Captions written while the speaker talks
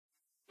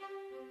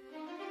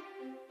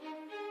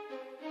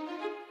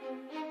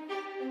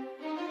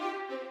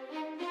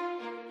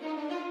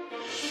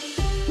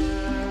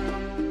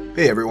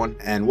Hey everyone,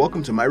 and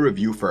welcome to my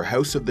review for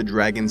House of the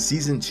Dragon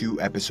Season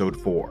 2 Episode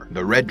 4,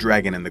 The Red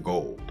Dragon and the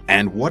Gold.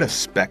 And what a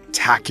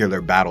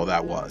spectacular battle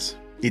that was.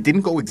 It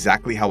didn't go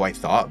exactly how I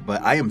thought,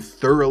 but I am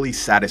thoroughly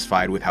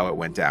satisfied with how it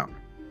went down.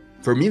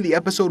 For me, the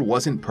episode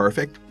wasn't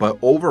perfect, but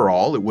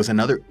overall it was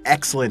another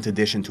excellent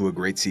addition to a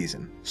great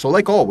season. So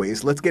like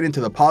always, let's get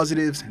into the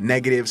positives,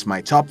 negatives,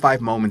 my top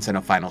 5 moments, and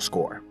a final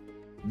score.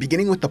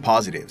 Beginning with the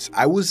positives,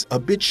 I was a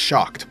bit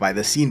shocked by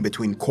the scene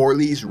between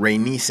Corlys,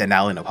 Rhaenys, and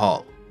Alan of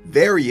Hull.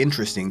 Very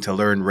interesting to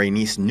learn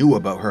Rhaenys knew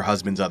about her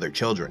husband's other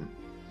children.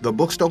 The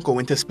books don't go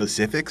into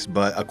specifics,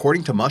 but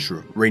according to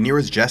Mushroom,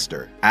 Rhaenyra's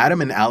jester,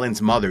 Adam and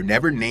Alan's mother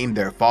never named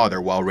their father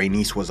while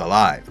Rhaenys was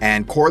alive,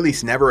 and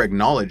Corlys never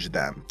acknowledged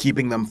them,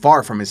 keeping them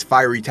far from his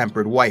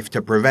fiery-tempered wife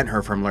to prevent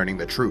her from learning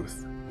the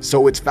truth.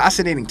 So it's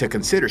fascinating to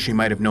consider she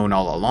might have known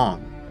all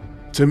along.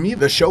 To me,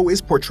 the show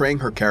is portraying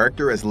her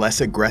character as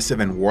less aggressive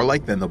and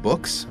warlike than the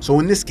books, so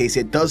in this case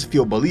it does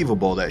feel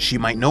believable that she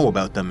might know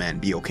about them and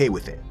be okay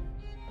with it.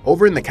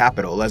 Over in the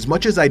capital, as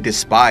much as I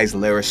despise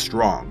Larys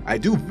Strong, I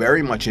do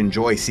very much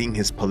enjoy seeing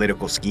his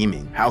political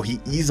scheming, how he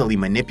easily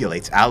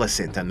manipulates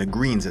Alicent and the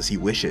Greens as he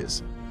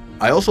wishes.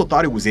 I also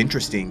thought it was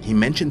interesting he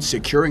mentioned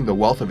securing the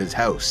wealth of his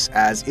house,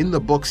 as in the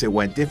books it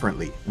went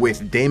differently,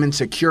 with Daemon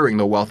securing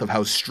the wealth of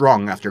House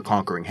Strong after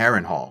conquering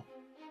Harrenhal.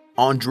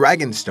 On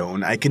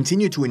Dragonstone, I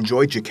continue to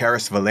enjoy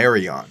Jacaerys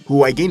Velaryon,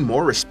 who I gain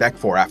more respect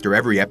for after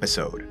every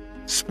episode.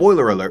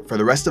 Spoiler alert for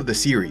the rest of the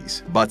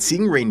series, but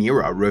seeing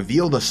Rhaenyra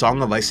reveal the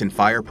Song of Ice and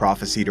Fire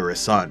prophecy to her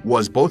son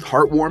was both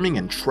heartwarming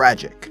and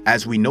tragic,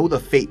 as we know the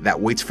fate that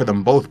waits for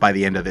them both by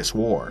the end of this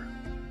war.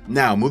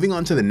 Now, moving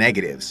on to the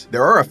negatives,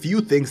 there are a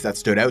few things that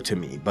stood out to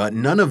me, but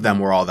none of them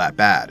were all that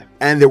bad,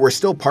 and there were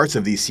still parts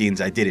of these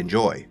scenes I did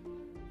enjoy.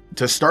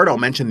 To start, I'll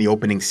mention the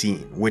opening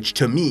scene, which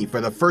to me,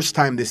 for the first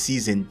time this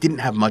season, didn't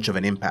have much of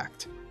an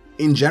impact.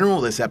 In general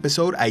this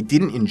episode, I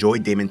didn't enjoy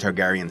Daemon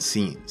Targaryen's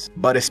scenes,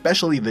 but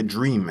especially the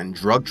dream and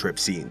drug trip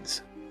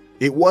scenes.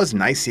 It was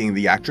nice seeing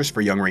the actress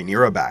for young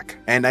Rhaenyra back,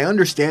 and I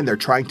understand they're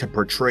trying to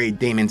portray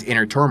Daemon's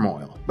inner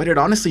turmoil, but it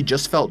honestly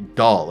just felt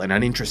dull and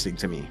uninteresting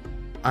to me.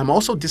 I'm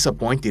also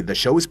disappointed the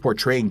show is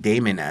portraying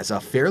Daemon as a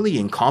fairly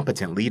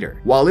incompetent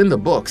leader, while in the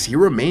books he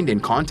remained in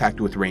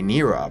contact with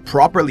Rhaenyra,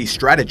 properly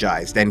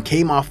strategized, and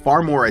came off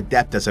far more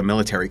adept as a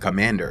military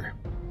commander.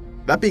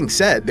 That being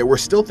said, there were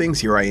still things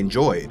here I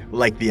enjoyed,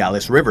 like the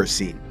Alice Rivers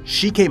scene.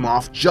 She came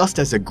off just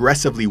as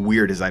aggressively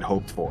weird as I'd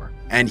hoped for,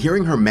 and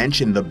hearing her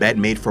mention the bed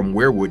made from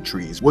weirwood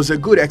trees was a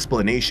good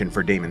explanation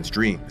for Daemon's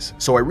dreams,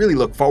 so I really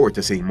look forward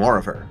to seeing more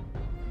of her.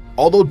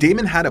 Although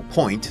Daemon had a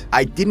point,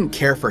 I didn't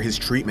care for his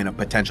treatment of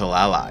potential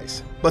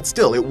allies. But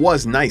still, it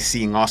was nice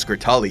seeing Oscar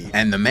Tully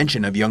and the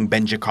mention of young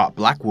Benjicott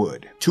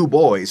Blackwood, 2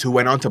 boys who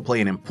went on to play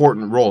an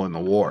important role in the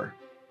war.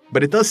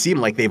 But it does seem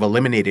like they've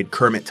eliminated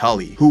Kermit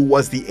Tully, who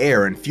was the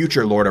heir and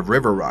future Lord of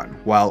Riverrun,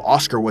 while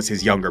Oscar was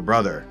his younger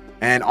brother.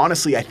 And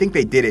honestly, I think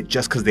they did it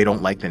just because they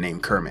don't like the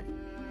name Kermit.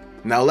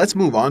 Now let's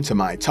move on to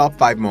my top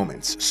 5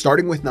 moments,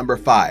 starting with number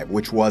 5,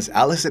 which was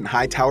Alicent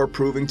Hightower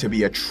proving to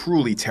be a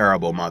truly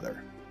terrible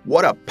mother.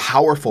 What a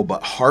powerful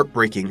but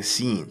heartbreaking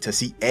scene to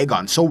see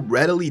Aegon so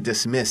readily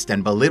dismissed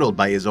and belittled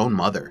by his own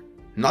mother.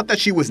 Not that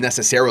she was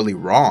necessarily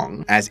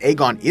wrong, as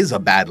Aegon is a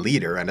bad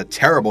leader and a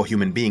terrible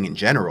human being in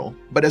general,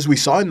 but as we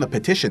saw in the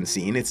Patrician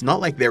scene, it's not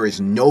like there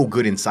is no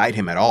good inside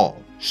him at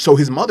all. So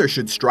his mother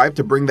should strive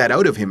to bring that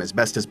out of him as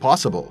best as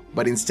possible,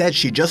 but instead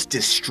she just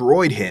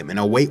destroyed him in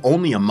a way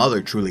only a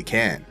mother truly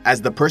can,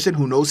 as the person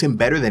who knows him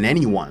better than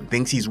anyone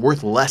thinks he's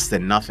worth less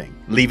than nothing,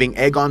 leaving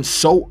Aegon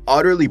so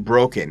utterly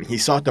broken he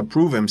sought to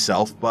prove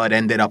himself but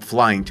ended up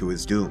flying to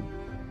his doom.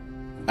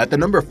 At the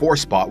number 4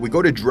 spot, we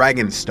go to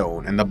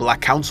Dragonstone and the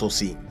Black Council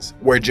scenes,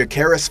 where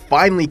Jacaerys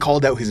finally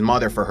called out his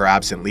mother for her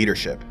absent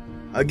leadership.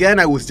 Again,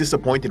 I was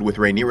disappointed with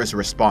Rhaenyra's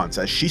response,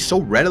 as she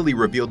so readily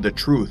revealed the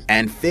truth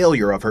and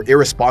failure of her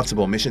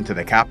irresponsible mission to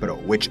the capital,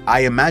 which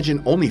I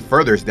imagine only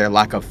furthers their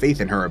lack of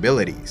faith in her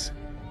abilities.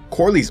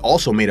 Corlys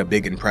also made a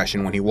big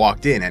impression when he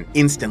walked in and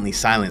instantly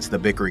silenced the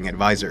bickering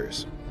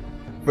advisors.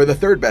 For the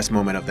third best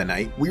moment of the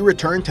night, we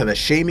return to the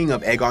shaming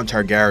of Aegon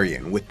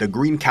Targaryen with the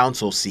Green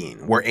Council scene,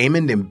 where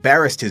Aemond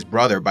embarrassed his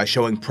brother by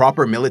showing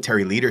proper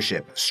military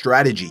leadership,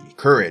 strategy,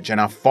 courage,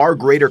 and a far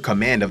greater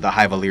command of the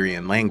High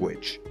Valyrian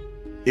language.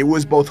 It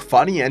was both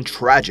funny and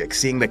tragic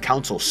seeing the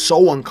council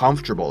so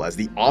uncomfortable as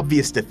the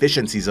obvious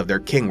deficiencies of their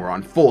king were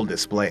on full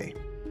display.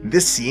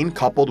 This scene,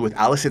 coupled with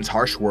Alicent's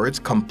harsh words,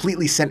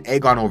 completely sent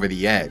Aegon over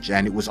the edge,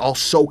 and it was all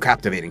so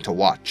captivating to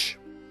watch.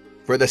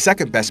 For the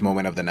second best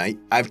moment of the night,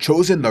 I've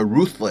chosen the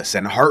ruthless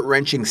and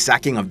heart-wrenching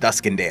sacking of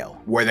Duskendale,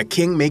 where the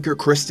Kingmaker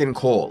Criston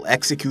Cole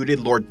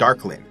executed Lord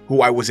Darklyn,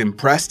 who I was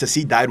impressed to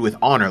see died with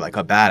honor like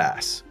a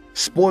badass.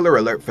 Spoiler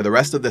alert for the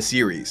rest of the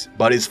series,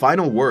 but his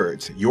final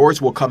words,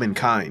 "Yours will come in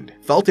kind,"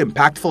 felt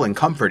impactful and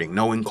comforting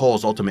knowing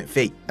Cole's ultimate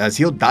fate, as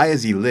he'll die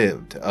as he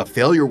lived, a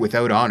failure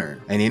without honor,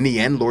 and in the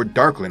end Lord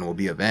Darklyn will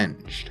be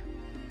avenged.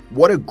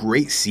 What a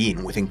great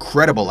scene with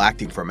incredible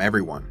acting from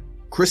everyone.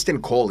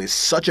 Criston Cole is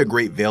such a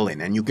great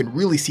villain, and you can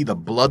really see the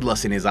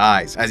bloodlust in his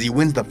eyes as he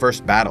wins the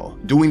first battle,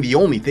 doing the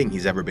only thing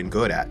he's ever been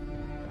good at.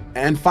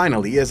 And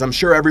finally, as I'm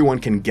sure everyone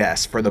can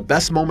guess, for the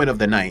best moment of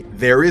the night,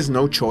 there is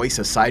no choice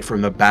aside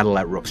from the battle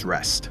at Rook's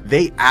Rest.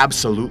 They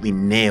absolutely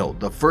nailed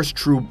the first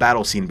true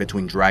battle scene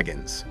between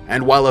dragons.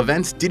 And while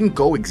events didn't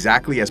go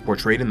exactly as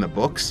portrayed in the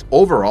books,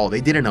 overall they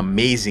did an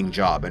amazing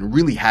job and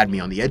really had me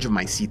on the edge of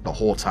my seat the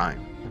whole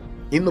time.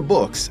 In the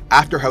books,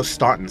 after House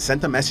Staunton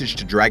sent a message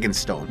to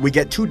Dragonstone, we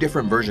get two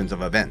different versions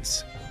of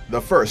events. The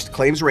first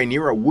claims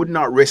Rhaenyra would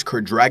not risk her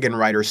dragon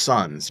rider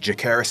sons,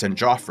 Jacaerys and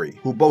Joffrey,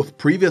 who both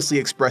previously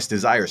expressed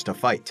desires to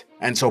fight,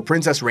 and so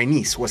Princess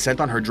Rhaenys was sent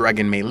on her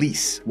dragon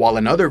Meleys, while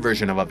another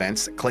version of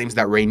events claims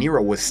that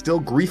Rhaenyra was still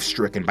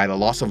grief-stricken by the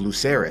loss of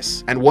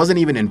Lucerys, and wasn't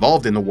even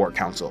involved in the War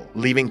Council,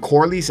 leaving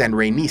Corlys and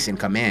Rhaenys in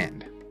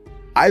command.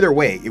 Either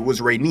way, it was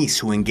Rhaenys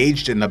who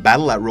engaged in the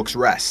battle at Rook's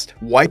Rest,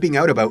 wiping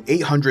out about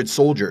 800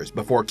 soldiers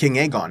before King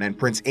Aegon and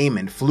Prince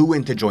Aemond flew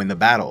in to join the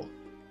battle.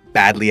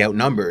 Badly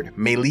outnumbered,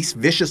 Meleys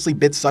viciously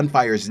bit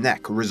Sunfire's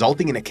neck,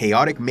 resulting in a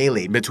chaotic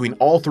melee between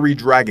all three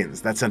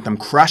dragons that sent them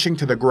crashing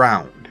to the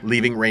ground,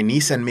 leaving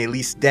Rhaenys and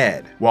Meleys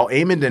dead, while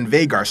Aemond and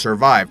Vhagar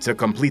survived to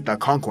complete the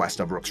conquest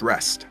of Rook's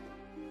Rest.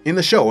 In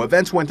the show,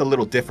 events went a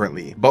little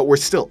differently, but were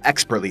still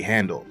expertly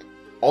handled.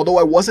 Although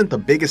I wasn't the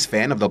biggest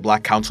fan of the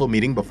Black Council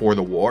meeting before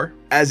the war,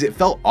 as it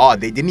felt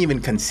odd they didn't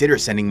even consider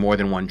sending more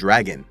than one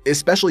dragon,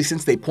 especially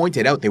since they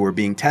pointed out they were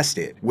being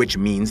tested, which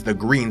means the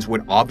Greens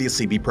would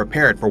obviously be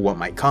prepared for what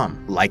might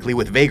come, likely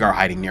with Vhagar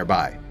hiding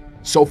nearby.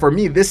 So for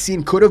me, this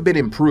scene could have been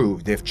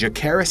improved if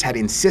Jacaerys had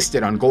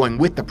insisted on going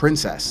with the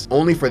princess,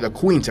 only for the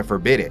queen to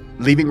forbid it,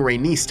 leaving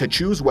Rhaenys to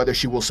choose whether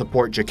she will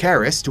support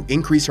Jacaerys to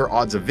increase her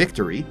odds of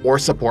victory, or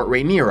support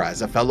Rhaenyra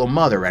as a fellow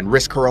mother and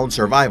risk her own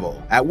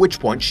survival, at which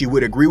point she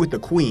would agree with the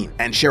queen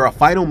and share a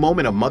final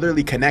moment of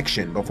motherly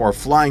connection before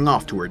flying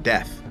off to her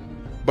death.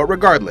 But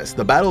regardless,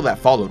 the battle that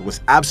followed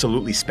was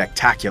absolutely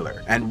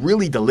spectacular, and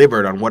really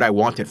delivered on what I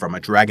wanted from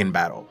a dragon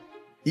battle.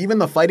 Even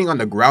the fighting on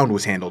the ground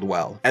was handled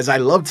well, as I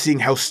loved seeing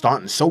House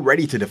Staunton so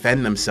ready to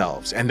defend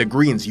themselves, and the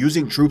Greens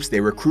using troops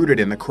they recruited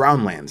in the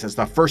Crown Lands as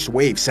the first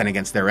wave sent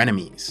against their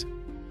enemies.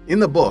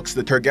 In the books,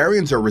 the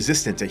Targaryens are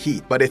resistant to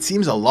heat, but it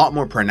seems a lot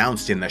more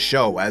pronounced in the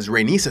show, as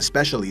Rhaenys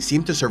especially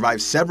seemed to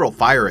survive several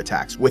fire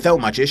attacks without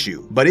much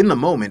issue. But in the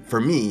moment, for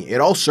me, it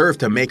all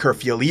served to make her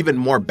feel even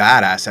more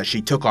badass as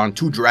she took on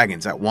two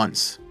dragons at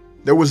once.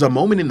 There was a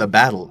moment in the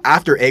battle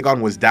after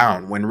Aegon was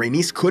down when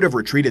Rhaenys could have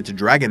retreated to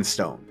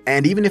Dragonstone,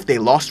 and even if they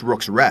lost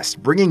Rook's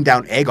Rest, bringing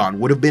down Aegon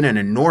would have been an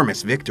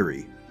enormous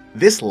victory.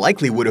 This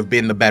likely would have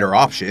been the better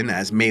option,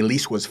 as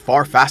Meleys was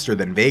far faster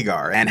than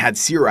Vhagar and had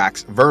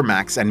Syrax,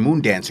 Vermax, and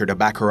Moondancer to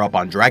back her up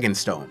on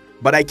Dragonstone.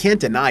 But I can't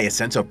deny a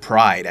sense of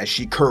pride as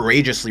she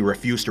courageously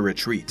refused to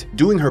retreat,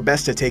 doing her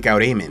best to take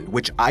out Aemond,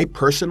 which I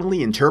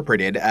personally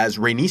interpreted as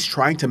Rhaenys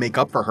trying to make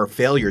up for her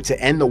failure to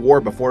end the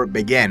war before it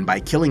began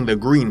by killing the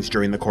Greens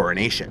during the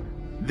coronation.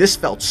 This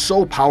felt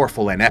so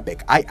powerful and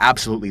epic, I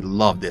absolutely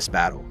loved this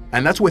battle.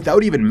 And that's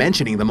without even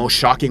mentioning the most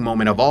shocking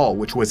moment of all,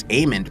 which was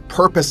Aemond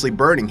purposely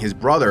burning his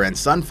brother and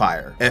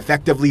Sunfire,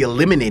 effectively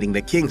eliminating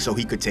the king so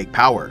he could take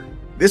power.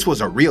 This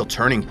was a real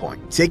turning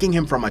point, taking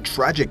him from a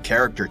tragic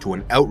character to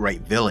an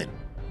outright villain.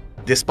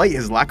 Despite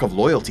his lack of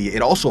loyalty,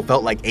 it also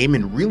felt like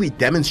Aemond really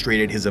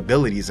demonstrated his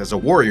abilities as a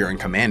warrior and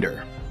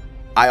commander.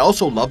 I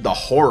also loved the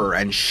horror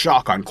and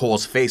shock on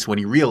Cole's face when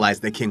he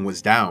realized the king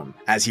was down,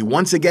 as he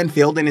once again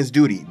failed in his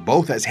duty,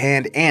 both as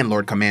Hand and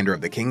Lord Commander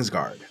of the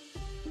Kingsguard.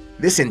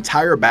 This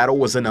entire battle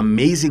was an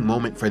amazing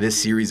moment for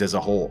this series as a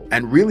whole,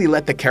 and really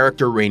let the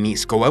character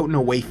Rhaenys go out in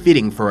a way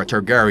fitting for a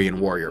Targaryen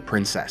warrior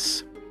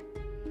princess.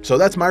 So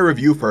that's my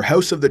review for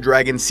House of the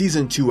Dragon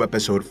Season 2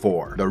 Episode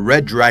 4, The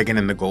Red Dragon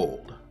and the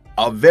Gold.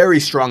 A very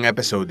strong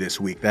episode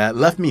this week that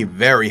left me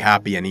very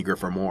happy and eager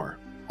for more.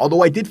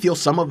 Although I did feel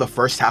some of the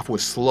first half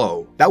was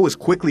slow, that was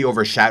quickly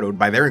overshadowed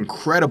by their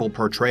incredible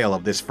portrayal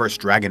of this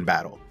first dragon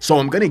battle. So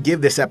I'm gonna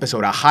give this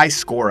episode a high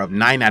score of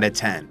 9 out of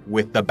 10,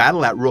 with the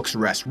battle at Rook's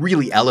Rest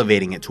really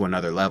elevating it to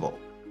another level.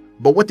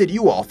 But what did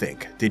you all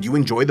think? Did you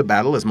enjoy the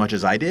battle as much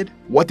as I did?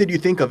 What did you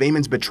think of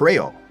Aemond's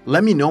betrayal?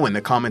 Let me know in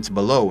the comments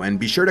below, and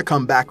be sure to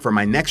come back for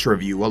my next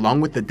review along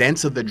with the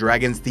Dance of the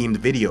Dragons themed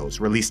videos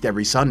released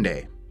every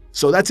Sunday.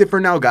 So that's it for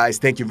now, guys.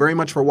 Thank you very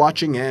much for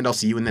watching, and I'll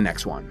see you in the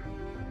next one.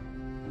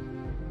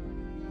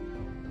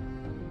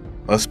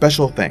 A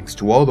special thanks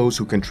to all those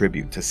who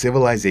contribute to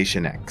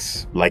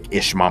CivilizationEx, like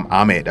Ishmam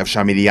Ahmed of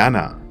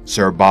Shamidiana,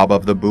 Sir Bob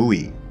of the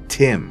Bowie,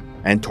 Tim,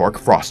 and Torque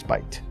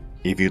Frostbite.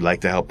 If you'd like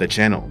to help the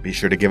channel, be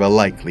sure to give a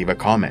like, leave a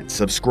comment,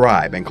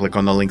 subscribe, and click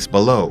on the links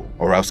below,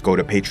 or else go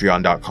to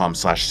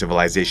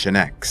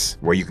patreon.com/CivilizationEx,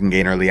 where you can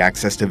gain early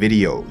access to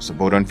videos,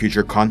 vote on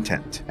future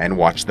content, and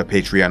watch the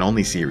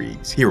Patreon-only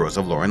series, Heroes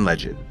of Lore and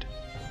Legend.